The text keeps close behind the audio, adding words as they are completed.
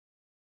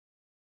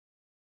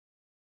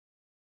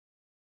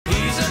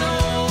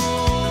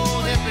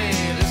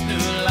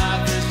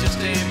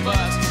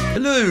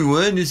Hello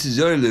everyone, this is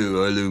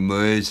Arlo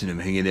Morris, and I'm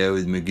hanging out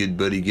with my good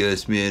buddy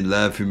Gus, man,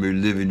 live from our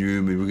living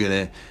room, and we're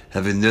gonna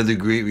have another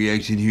great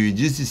reaction here in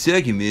just a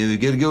second, man. We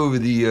gotta go over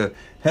the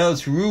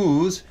house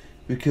rules,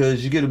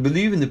 because you gotta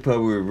believe in the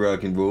power of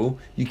rock and roll.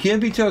 You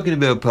can't be talking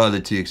about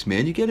politics,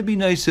 man. You gotta be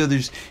nice to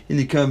others in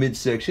the comment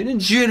section,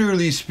 and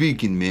generally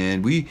speaking,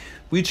 man, we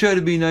try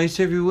to be nice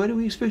to everyone, and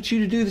we expect you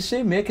to do the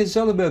same, man, because it's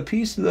all about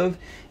peace, love,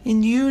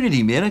 and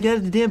unity, man. I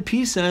got the damn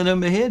peace sign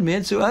on my head,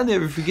 man, so I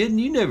never forget and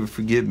you never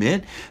forget,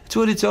 man. That's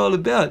what it's all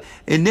about.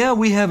 And now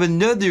we have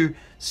another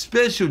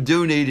special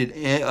donated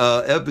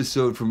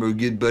episode from our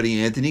good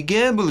buddy Anthony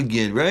Gamble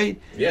again, right?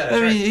 Yeah, that's I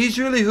mean, right. he's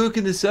really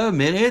hooking us up,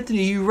 man.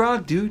 Anthony, you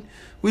rock, dude.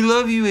 We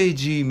love you,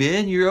 AG,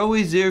 man. You're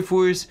always there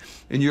for us,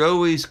 and you're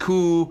always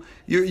cool.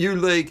 You're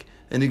like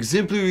an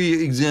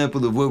exemplary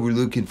example of what we're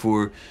looking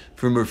for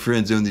from our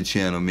friends on the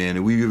channel, man.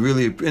 And we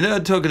really, and I'm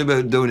not talking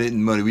about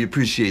donating money, we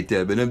appreciate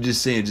that, but I'm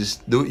just saying,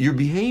 just your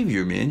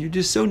behavior, man. You're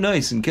just so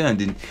nice and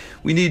kind, and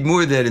we need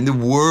more of that in the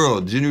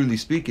world, generally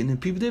speaking, and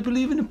people that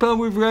believe in the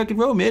power of rock and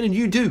roll, man, and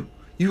you do.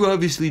 You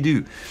obviously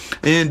do.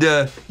 And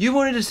you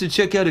wanted us to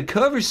check out a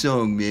cover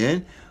song,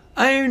 man.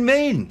 Iron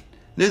Maiden.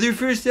 Now, their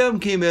first album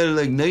came out in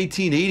like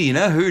 1980, and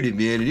I heard it,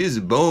 man. It is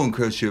a bone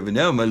crusher of an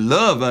album. I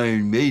love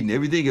Iron Maiden,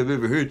 everything I've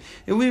ever heard.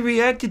 And we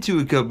reacted to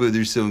a couple of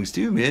their songs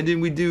too, man.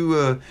 Didn't we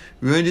do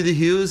Run to the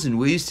Hills and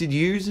Wasted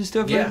Years and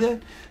stuff like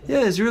that?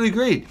 Yeah, it's really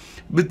great.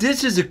 But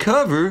this is a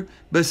cover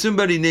by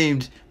somebody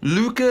named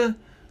LUCA.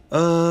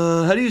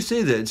 How do you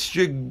say that?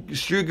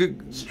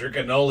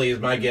 Stricagnoli is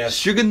my guess.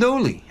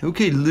 Stricagnoli.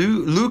 Okay,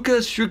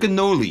 LUCA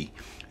Stricagnoli.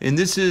 And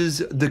this is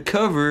the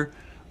cover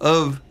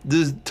of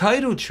the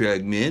title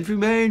track, man,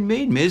 from Iron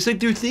Maiden, man. It's like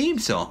their theme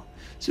song.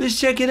 So let's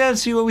check it out and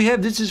see what we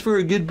have. This is for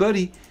a good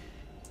buddy,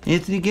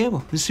 Anthony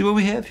Gamble. Let's see what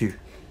we have here.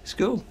 Let's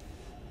go.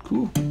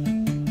 Cool.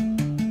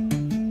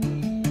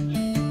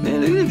 Man,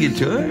 look at the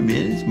guitar,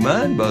 man. It's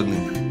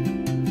mind-boggling.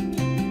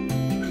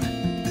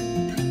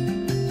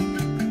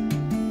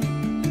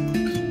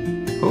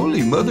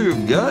 Holy Mother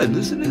of God,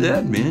 listen to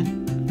that, man.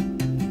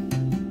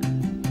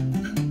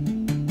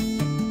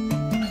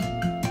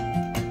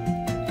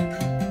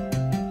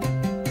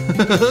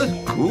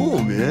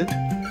 Cool, man.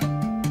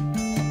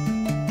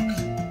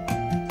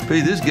 Pay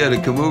this guy to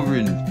come over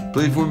and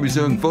play for me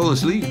so I can fall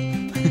asleep.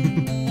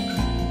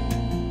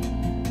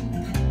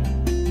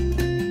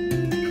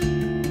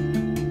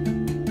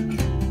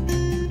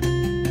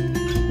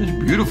 It's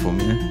beautiful,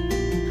 man.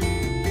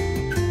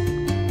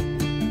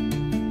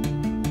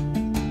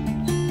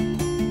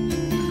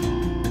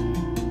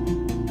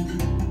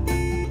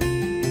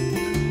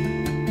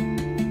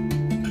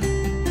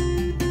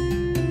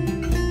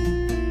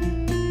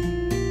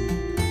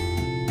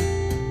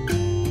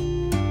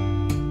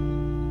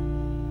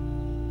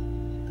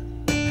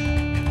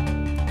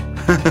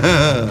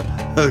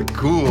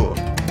 Cool.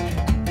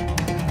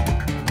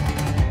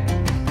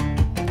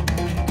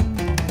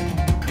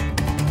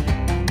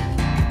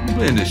 I'm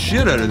playing the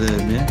shit out of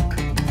that, man.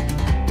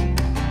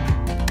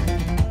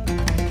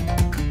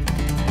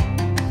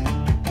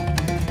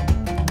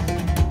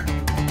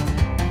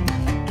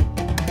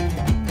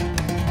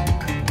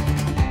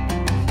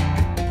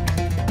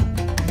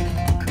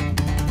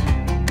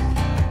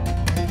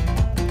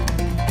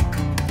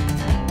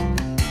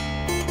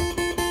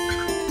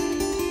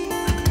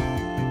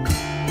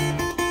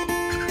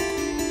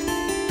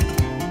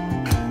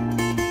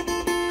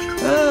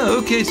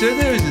 Okay, so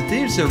there's the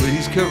theme song, but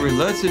he's covering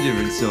lots of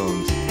different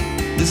songs.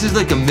 This is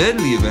like a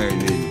medley of Iron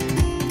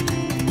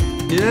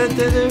Maiden. You know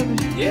that,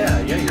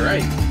 Yeah, you're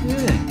right.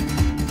 Yeah.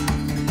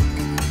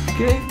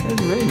 Okay,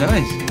 that's very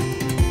nice.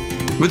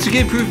 Once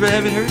again, proof I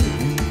haven't heard it.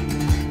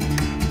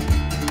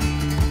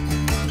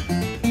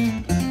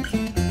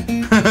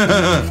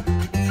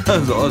 That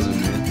was awesome,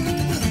 man.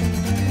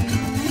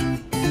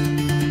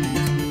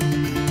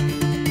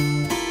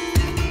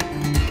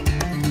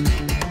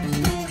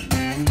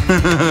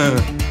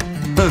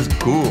 That's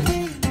cool.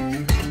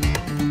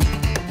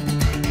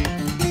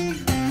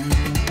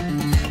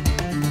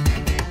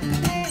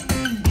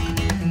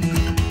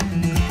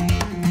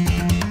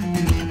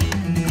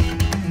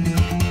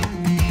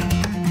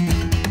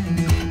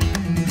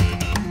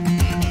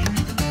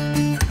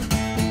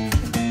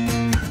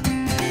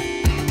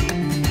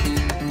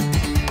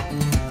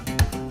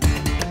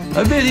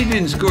 I bet he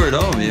didn't score at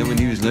all, man, when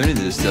he was learning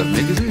this stuff,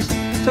 man, because he was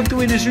tucked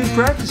away in his room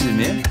practicing,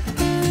 man.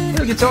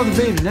 Look, it's all the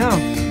baby now.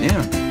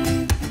 Yeah.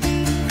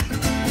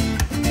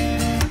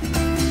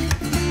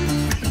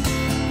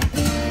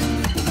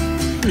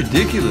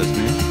 Ridiculous,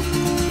 man.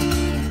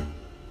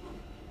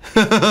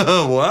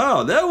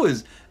 Wow, that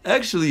was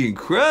actually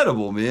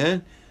incredible,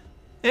 man.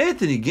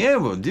 Anthony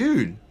Gamble,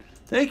 dude.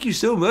 Thank you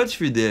so much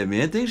for that,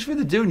 man. Thanks for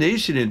the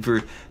donation and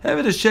for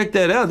having us check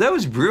that out. That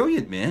was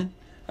brilliant, man.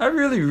 I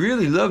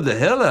really love the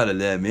hell out of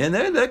that, man.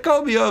 That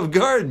caught me off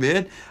guard,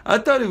 man. I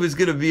thought it was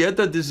going to be, I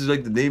thought this was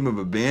like the name of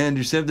a band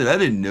or something. I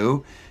didn't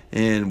know.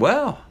 And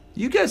wow,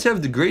 you guys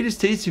have the greatest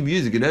taste in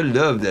music, and I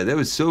love that. That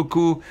was so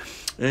cool.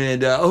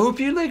 And I hope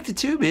you liked it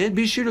too, man.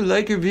 Be sure to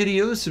like our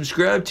videos,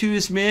 subscribe to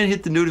us, man.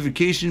 Hit the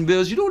notification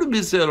bells. You don't want to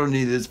miss out on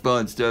any of this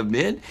fun stuff,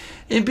 man.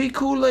 And be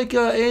cool like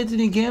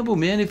Anthony Gamble,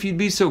 man, if you'd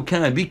be so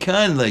kind. Be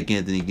kind like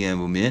Anthony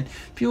Gamble, man.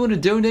 If you want to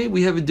donate,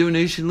 we have a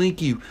donation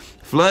link. You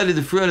fly to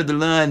the front of the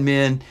line,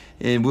 man,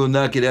 and we'll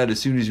knock it out as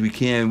soon as we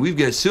can. We've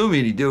got so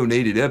many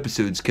donated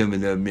episodes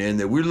coming up, man,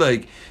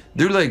 that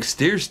they're like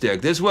stair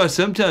stacked. That's why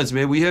sometimes,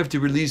 man, we have to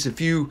release a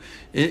few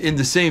in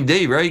the same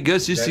day, right,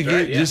 Gus? Just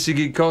to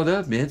get caught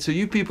up, man. So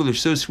you people are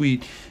so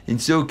sweet and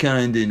so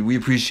kind, and we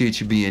appreciate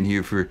you being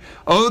here for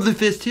all the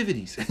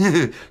festivities.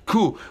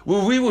 Cool.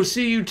 Well, we will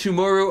see you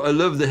tomorrow. I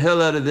love the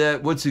hell out of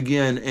that. Once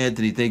again,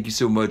 Anthony, thank you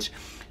so much.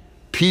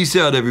 Peace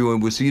out, everyone.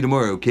 We'll see you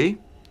tomorrow, okay?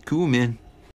 Cool, man.